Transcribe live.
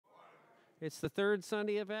It's the third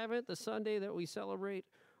Sunday of Advent, the Sunday that we celebrate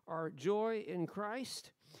our joy in Christ.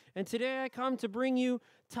 And today I come to bring you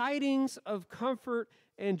tidings of comfort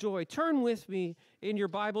and joy. Turn with me in your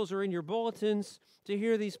Bibles or in your bulletins to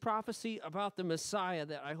hear these prophecy about the Messiah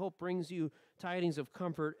that I hope brings you tidings of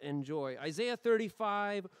comfort and joy. Isaiah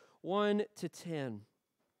 35, 1 to 10.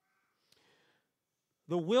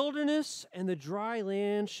 The wilderness and the dry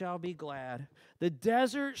land shall be glad. The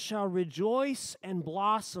desert shall rejoice and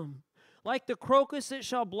blossom. Like the crocus it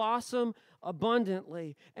shall blossom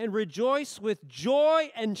abundantly and rejoice with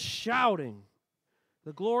joy and shouting.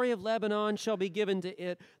 The glory of Lebanon shall be given to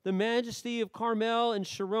it, the majesty of Carmel and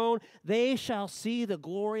Sharon. They shall see the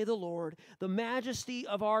glory of the Lord, the majesty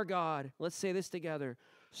of our God. Let's say this together.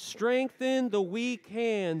 Strengthen the weak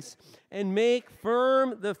hands and make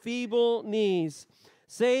firm the feeble knees.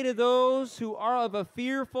 Say to those who are of a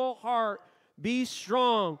fearful heart, be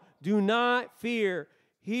strong, do not fear.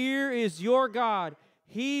 Here is your God.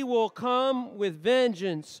 He will come with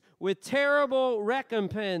vengeance, with terrible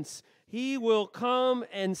recompense. He will come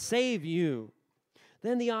and save you.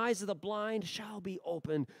 Then the eyes of the blind shall be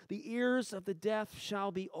opened, the ears of the deaf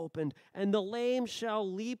shall be opened, and the lame shall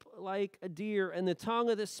leap like a deer, and the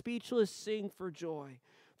tongue of the speechless sing for joy.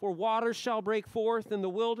 For waters shall break forth in the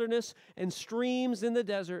wilderness and streams in the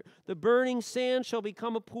desert. The burning sand shall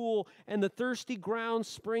become a pool, and the thirsty ground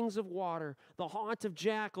springs of water. The haunt of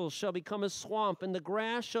jackals shall become a swamp, and the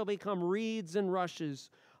grass shall become reeds and rushes.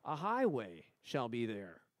 A highway shall be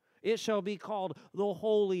there. It shall be called the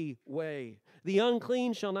Holy Way. The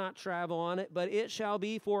unclean shall not travel on it, but it shall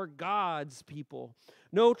be for God's people.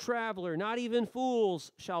 No traveler, not even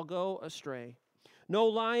fools, shall go astray. No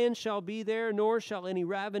lion shall be there, nor shall any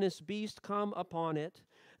ravenous beast come upon it.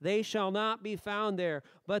 They shall not be found there,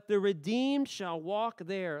 but the redeemed shall walk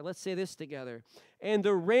there. Let's say this together. And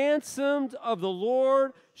the ransomed of the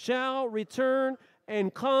Lord shall return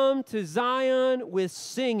and come to Zion with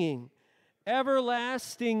singing.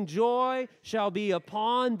 Everlasting joy shall be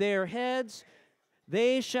upon their heads.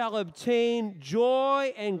 They shall obtain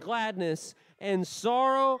joy and gladness, and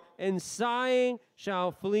sorrow and sighing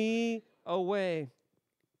shall flee away.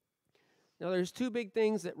 Now, there's two big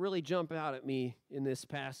things that really jump out at me in this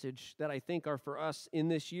passage that I think are for us in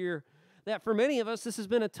this year, that for many of us, this has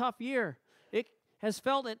been a tough year. It has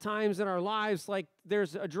felt at times in our lives like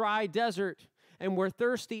there's a dry desert, and we're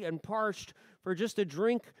thirsty and parched for just a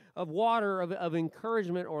drink of water, of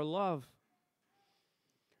encouragement or love.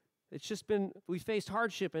 It's just been, we faced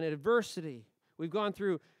hardship and adversity. We've gone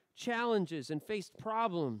through challenges and faced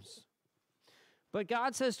problems. But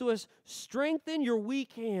God says to us, strengthen your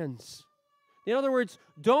weak hands. In other words,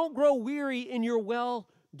 don't grow weary in your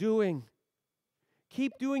well-doing.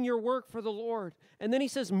 Keep doing your work for the Lord. And then he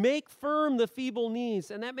says, make firm the feeble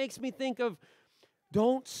knees. And that makes me think of,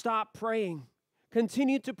 don't stop praying.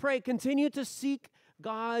 Continue to pray. Continue to seek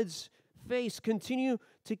God's face. Continue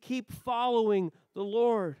to keep following the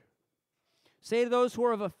Lord. Say to those who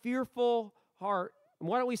are of a fearful heart, and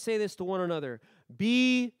why don't we say this to one another?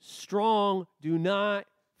 Be strong, do not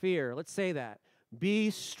fear. Let's say that.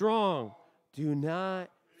 Be strong, do not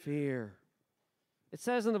fear. It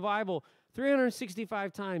says in the Bible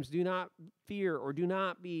 365 times, do not fear or do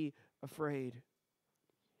not be afraid.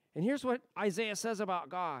 And here's what Isaiah says about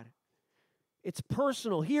God. It's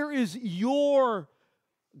personal. Here is your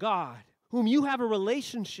God, whom you have a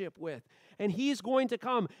relationship with. And he is going to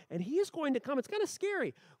come. And he is going to come, it's kind of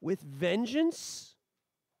scary, with vengeance.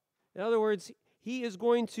 In other words, he is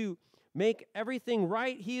going to make everything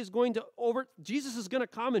right. He is going to Jesus is going to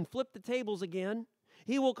come and flip the tables again.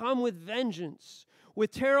 He will come with vengeance,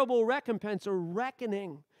 with terrible recompense or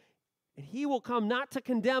reckoning. And he will come not to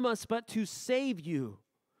condemn us, but to save you.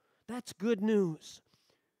 That's good news.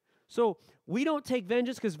 So we don't take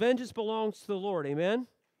vengeance because vengeance belongs to the Lord. Amen?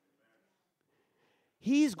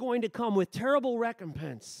 He's going to come with terrible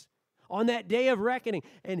recompense on that day of reckoning.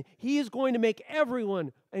 And he is going to make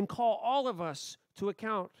everyone and call all of us to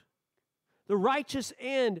account. The righteous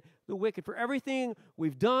and the wicked for everything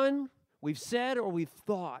we've done, we've said, or we've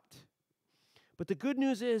thought. But the good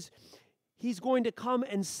news is he's going to come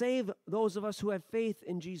and save those of us who have faith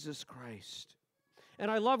in Jesus Christ. And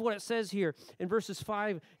I love what it says here in verses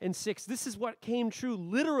 5 and 6. This is what came true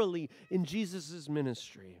literally in Jesus'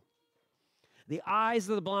 ministry. The eyes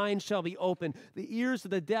of the blind shall be opened. The ears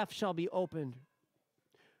of the deaf shall be opened.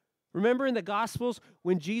 Remember in the Gospels,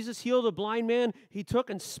 when Jesus healed a blind man, he took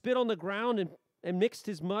and spit on the ground and mixed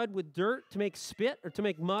his mud with dirt to make spit or to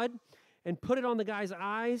make mud and put it on the guy's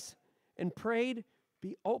eyes and prayed,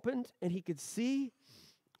 be opened, and he could see.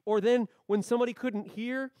 Or then when somebody couldn't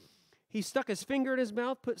hear, he stuck his finger in his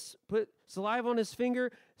mouth, put saliva on his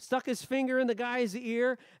finger, stuck his finger in the guy's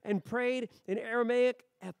ear, and prayed in Aramaic,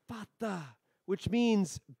 Ephphatha, which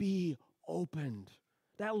means be opened.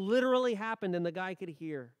 That literally happened, and the guy could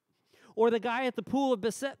hear. Or the guy at the pool of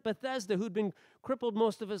Bethesda who'd been crippled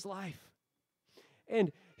most of his life.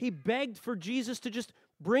 And he begged for Jesus to just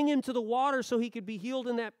bring him to the water so he could be healed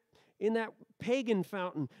in that pagan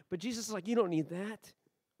fountain. But Jesus is like, you don't need that.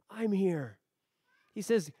 I'm here. He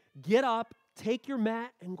says, get up, take your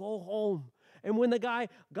mat, and go home. And when the guy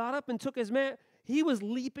got up and took his mat, he was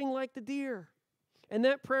leaping like the deer. And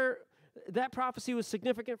that prophecy was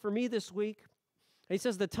significant for me this week. He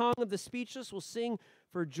says, the tongue of the speechless will sing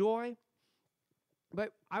for joy.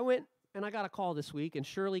 But I went and I got a call this week, and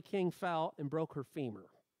Shirley King fell and broke her femur.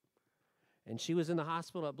 And she was in the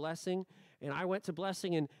hospital at Blessing, and I went to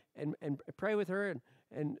Blessing and pray with her.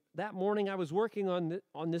 And that morning I was working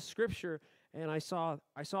on this scripture, and I saw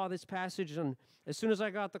this passage, and as soon as I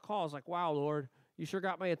got the call, I was like, wow, Lord, you sure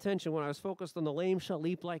got my attention when I was focused on the lame shall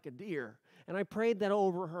leap like a deer. And I prayed that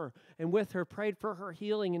over her and with her, prayed for her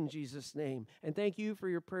healing in Jesus' name. And thank you for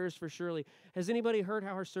your prayers for Shirley. Has anybody heard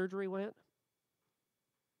how her surgery went?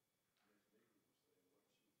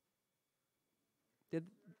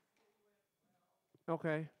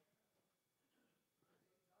 Okay.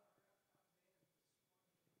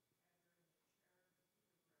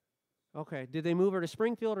 Okay. Did they move her to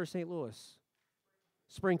Springfield or St. Louis?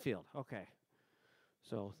 Springfield. Okay.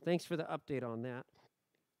 So thanks for the update on that.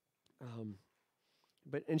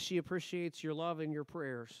 And she appreciates your love and your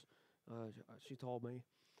prayers. She told me.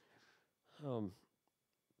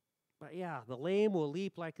 But yeah, the lame will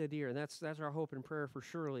leap like a deer, and that's our hope and prayer for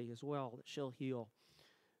Shirley as well, that she'll heal.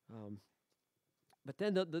 But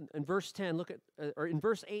then in verse 10, or in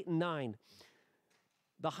verse 8 and 9,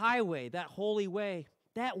 the highway, that holy way,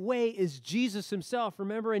 that way is Jesus himself.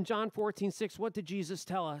 Remember in John 14:6, what did Jesus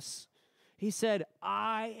tell us? He said,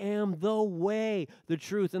 I am the way, the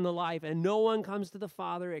truth, and the life, and no one comes to the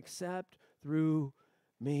Father except through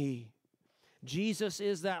me. Jesus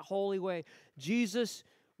is that holy way. Jesus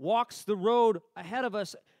walks the road ahead of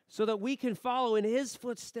us so that we can follow in his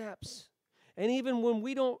footsteps. And even when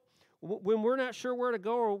we're not sure where to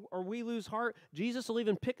go or we lose heart, Jesus will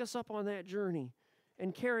even pick us up on that journey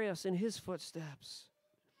and carry us in his footsteps.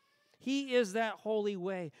 He is that holy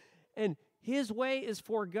way. And his way is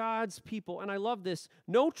for God's people. And I love this.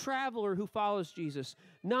 No traveler who follows Jesus,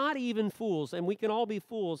 not even fools, and we can all be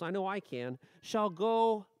fools, I know I can, shall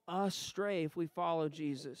go astray if we follow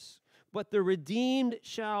Jesus. But the redeemed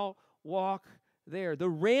shall walk there. The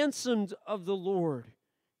ransomed of the Lord,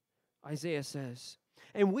 Isaiah says.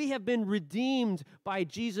 And we have been redeemed by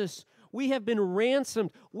Jesus. We have been ransomed.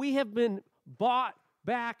 We have been bought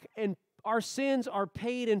back, and our sins are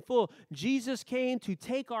paid in full. Jesus came to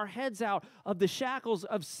take our heads out of the shackles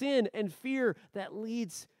of sin and fear that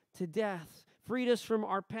leads to death, freed us from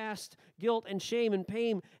our past guilt and shame and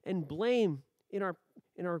pain and blame in our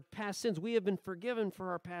past sins. We have been forgiven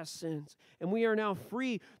for our past sins, and we are now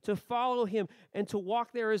free to follow him and to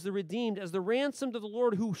walk there as the redeemed, as the ransomed of the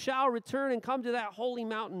Lord, who shall return and come to that holy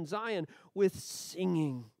mountain, Zion, with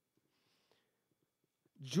singing.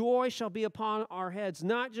 Joy shall be upon our heads,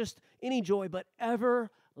 not just any joy, but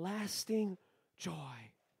everlasting joy.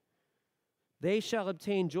 They shall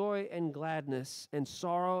obtain joy and gladness, and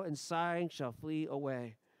sorrow and sighing shall flee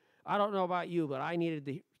away. I don't know about you, but I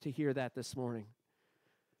needed to hear that this morning.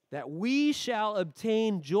 That we shall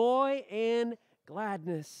obtain joy and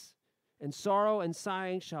gladness, and sorrow and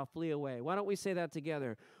sighing shall flee away. Why don't we say that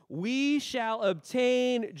together? We shall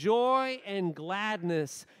obtain joy and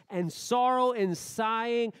gladness, and sorrow and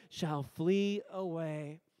sighing shall flee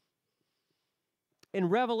away. In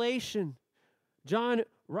Revelation, John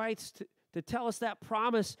writes to tell us that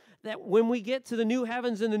promise that when we get to the new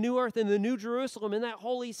heavens and the new earth and the new Jerusalem, in that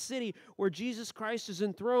holy city where Jesus Christ is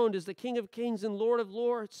enthroned as the King of Kings and Lord of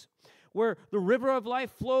Lords, where the river of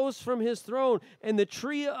life flows from his throne and the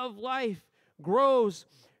tree of life grows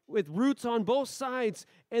with roots on both sides,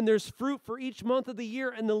 and there's fruit for each month of the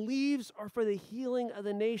year, and the leaves are for the healing of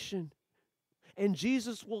the nation. And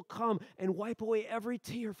Jesus will come and wipe away every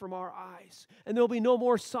tear from our eyes, and there'll be no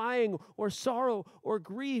more sighing or sorrow or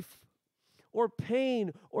grief or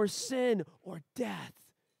pain or sin or death.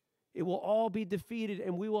 It will all be defeated,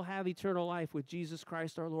 and we will have eternal life with Jesus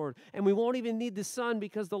Christ our Lord. And we won't even need the sun,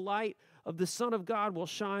 because the light of the Son of God will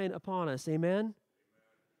shine upon us. Amen?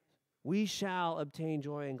 We shall obtain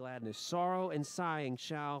joy and gladness. Sorrow and sighing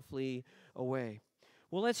shall flee away.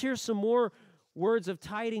 Well, let's hear some more words of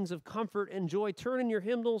tidings of comfort and joy. Turn in your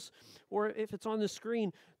hymnals, or if it's on the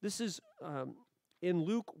screen, this is in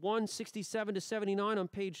Luke 1:67 to 79 on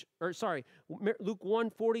page, Luke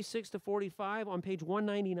 1:46 to 45 on page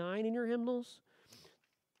 199 in your hymnals,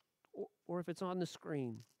 or if it's on the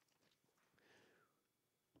screen.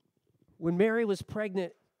 When Mary was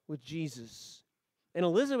pregnant with Jesus, and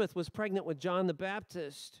Elizabeth was pregnant with John the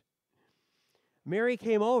Baptist, Mary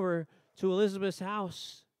came over to Elizabeth's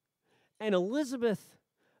house, and Elizabeth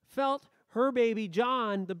felt her baby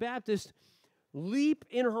John the Baptist leap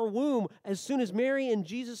in her womb as soon as Mary and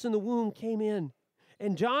Jesus in the womb came in.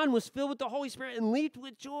 And John was filled with the Holy Spirit and leaped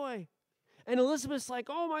with joy. And Elizabeth's like,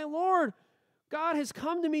 oh, my Lord, God has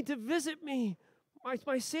come to me to visit me.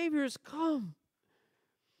 My Savior has come.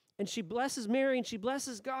 And she blesses Mary and she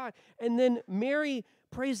blesses God. And then Mary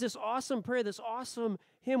prays this awesome prayer, this awesome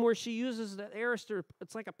hymn where she uses the aorist,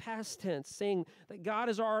 it's like a past tense, saying that God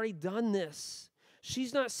has already done this.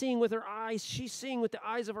 She's not seeing with her eyes. She's seeing with the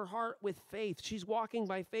eyes of her heart with faith. She's walking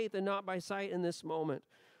by faith and not by sight in this moment.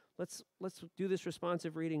 Let's do this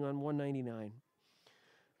responsive reading on 199.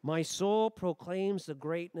 My soul proclaims the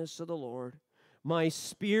greatness of the Lord. My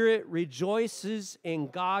spirit rejoices in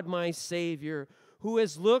God my Savior, who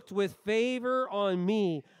has looked with favor on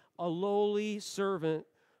me, a lowly servant.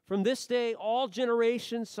 From this day all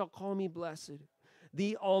generations shall call me blessed.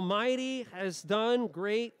 The Almighty has done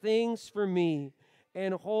great things for me,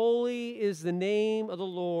 and holy is the name of the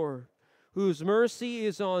Lord, whose mercy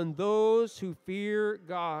is on those who fear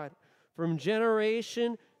God from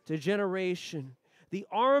generation to generation. The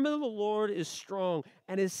arm of the Lord is strong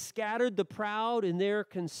and has scattered the proud in their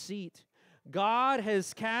conceit. God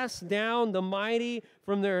has cast down the mighty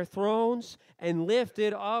from their thrones and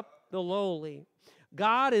lifted up the lowly.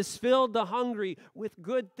 God has filled the hungry with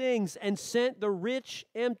good things and sent the rich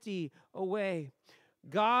empty away.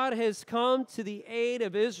 God has come to the aid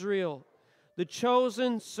of Israel, the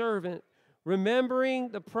chosen servant, remembering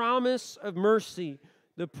the promise of mercy,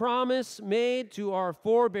 the promise made to our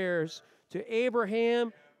forebears, to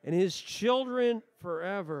Abraham and his children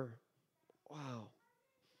forever. Wow.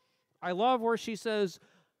 I love where she says,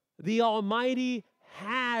 the Almighty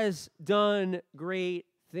has done great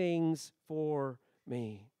things for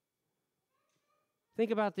me. Think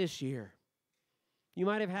about this year. You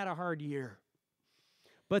might have had a hard year,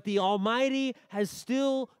 but the Almighty has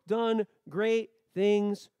still done great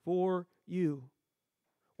things for you.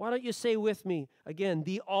 Why don't you say with me again,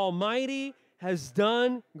 the Almighty has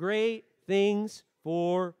done great things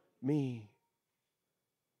for me.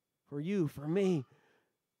 For you, for me.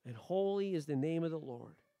 And holy is the name of the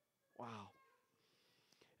Lord. Wow.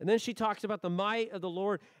 And then she talks about the might of the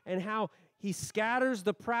Lord and how he scatters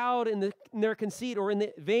the proud in their conceit, or in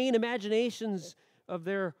the vain imaginations of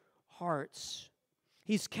their hearts.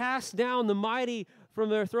 He's cast down the mighty from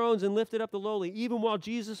their thrones and lifted up the lowly, even while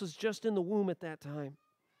Jesus was just in the womb at that time.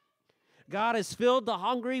 God has filled the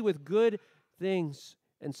hungry with good things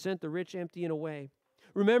and sent the rich empty and away.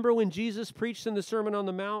 Remember when Jesus preached in the Sermon on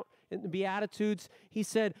the Mount, in the Beatitudes, he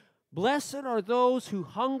said, blessed are those who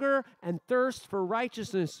hunger and thirst for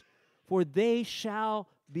righteousness, for they shall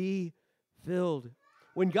be filled.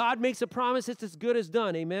 When God makes a promise, it's as good as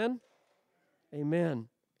done. Amen? Amen.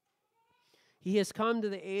 He has come to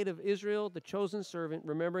the aid of Israel, the chosen servant,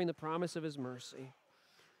 remembering the promise of his mercy.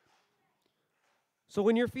 So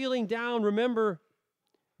when you're feeling down, remember,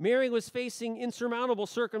 Mary was facing insurmountable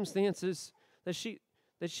circumstances that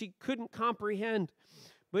she couldn't comprehend,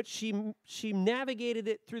 but she navigated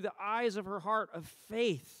it through the eyes of her heart of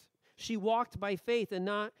faith. She walked by faith and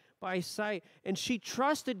not by sight, and she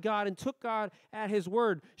trusted God and took God at his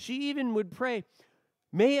word. She even would pray,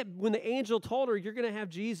 when the angel told her, you're going to have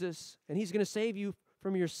Jesus, and he's going to save you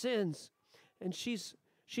from your sins. And she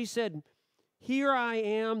said, here I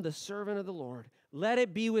am, the servant of the Lord. Let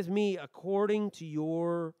it be with me according to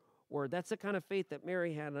your word. That's the kind of faith that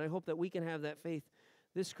Mary had, and I hope that we can have that faith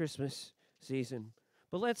this Christmas season.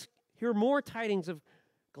 But let's hear more tidings of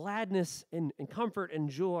gladness and comfort and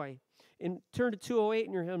joy. And turn to 208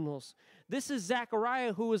 in your hymnals. This is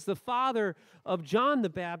Zechariah, who was the father of John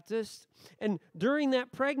the Baptist. And during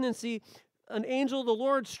that pregnancy, an angel of the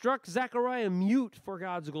Lord struck Zechariah mute for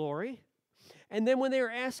God's glory. And then when they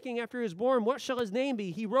were asking after he was born, what shall his name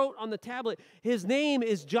be? He wrote on the tablet, his name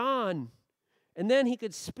is John. And then he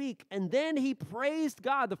could speak. And then he praised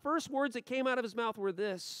God. The first words that came out of his mouth were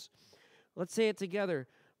this. Let's say it together.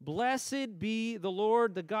 Blessed be the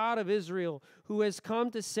Lord, the God of Israel, who has come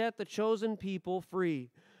to set the chosen people free.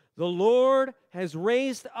 The Lord has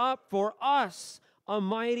raised up for us a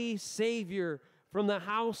mighty Savior from the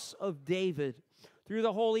house of David. Through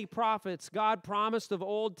the holy prophets, God promised of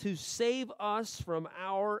old to save us from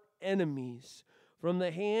our enemies, from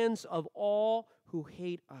the hands of all who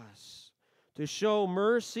hate us, to show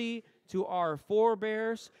mercy to our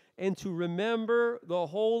forebears, and to remember the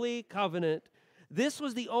holy covenant. This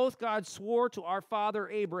was the oath God swore to our father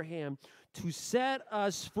Abraham, to set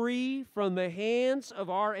us free from the hands of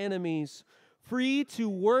our enemies, free to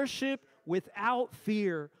worship without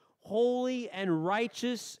fear, holy and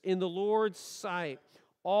righteous in the Lord's sight,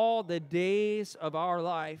 all the days of our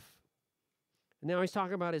life. Now he's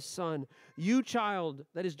talking about his son. You, child,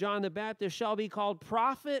 that is John the Baptist, shall be called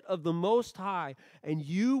prophet of the Most High, and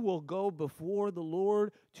you will go before the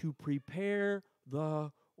Lord to prepare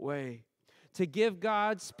the way, to give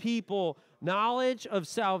God's people knowledge of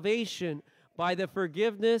salvation by the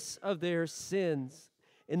forgiveness of their sins.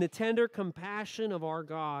 In the tender compassion of our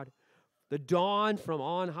God, the dawn from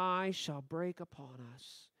on high shall break upon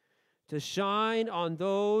us, to shine on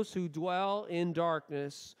those who dwell in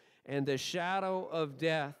darkness and the shadow of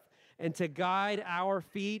death, and to guide our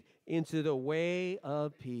feet into the way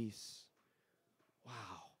of peace. Wow.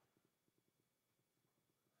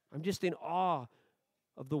 I'm just in awe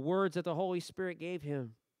of the words that the Holy Spirit gave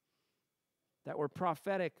him that were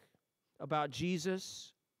prophetic about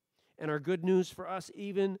Jesus and are good news for us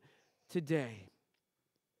even today.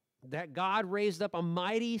 That God raised up a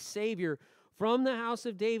mighty Savior from the house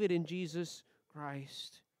of David in Jesus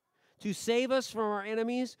Christ, to save us from our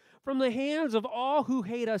enemies, from the hands of all who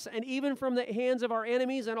hate us, and even from the hands of our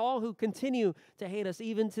enemies and all who continue to hate us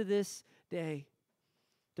even to this day,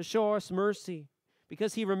 to show us mercy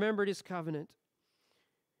because he remembered his covenant,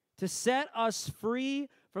 to set us free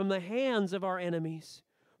from the hands of our enemies.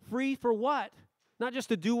 Free for what? Not just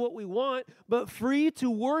to do what we want, but free to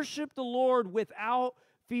worship the Lord without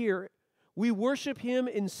fear. We worship him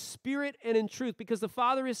in spirit and in truth because the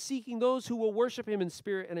Father is seeking those who will worship him in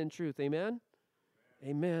spirit and in truth. Amen?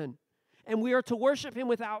 Amen. And we are to worship him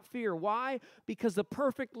without fear. Why? Because the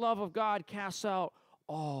perfect love of God casts out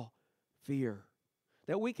all fear.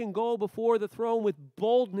 That we can go before the throne with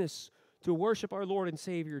boldness to worship our Lord and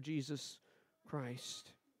Savior, Jesus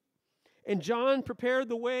Christ. And John prepared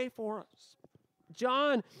the way for us.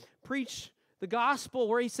 John preached the gospel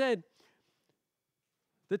where he said,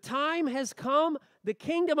 the time has come, the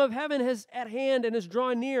kingdom of heaven is at hand and is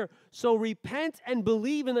drawn near, so repent and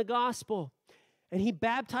believe in the gospel. And he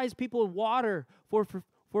baptized people with water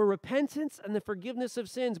for repentance and the forgiveness of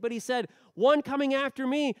sins. But he said, one coming after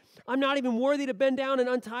me, I'm not even worthy to bend down and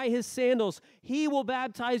untie his sandals. He will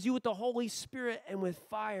baptize you with the Holy Spirit and with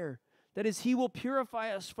fire. That is, he will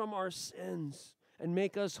purify us from our sins and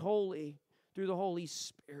make us holy through the Holy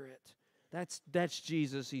Spirit. That's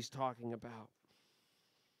Jesus he's talking about.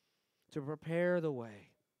 To prepare the way,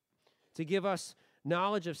 to give us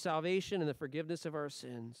knowledge of salvation and the forgiveness of our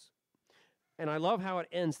sins. And I love how it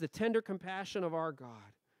ends, the tender compassion of our God.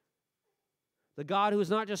 The God who is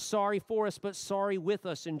not just sorry for us, but sorry with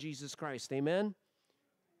us in Jesus Christ. Amen?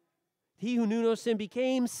 He who knew no sin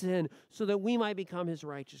became sin so that we might become his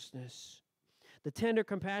righteousness. The tender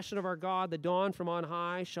compassion of our God, the dawn from on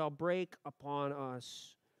high, shall break upon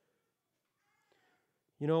us.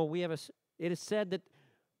 You know, it is said that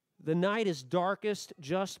the night is darkest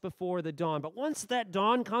just before the dawn. But once that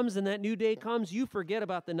dawn comes and that new day comes, you forget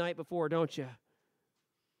about the night before, don't you?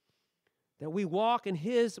 That we walk in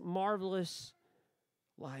his marvelous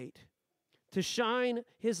light. To shine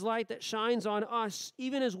his light that shines on us,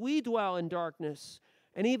 even as we dwell in darkness,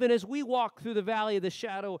 and even as we walk through the valley of the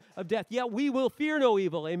shadow of death. Yet we will fear no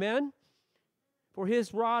evil, amen? For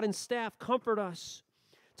his rod and staff comfort us,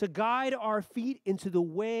 to guide our feet into the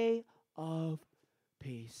way of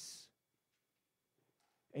peace.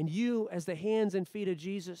 And you, as the hands and feet of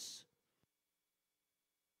Jesus,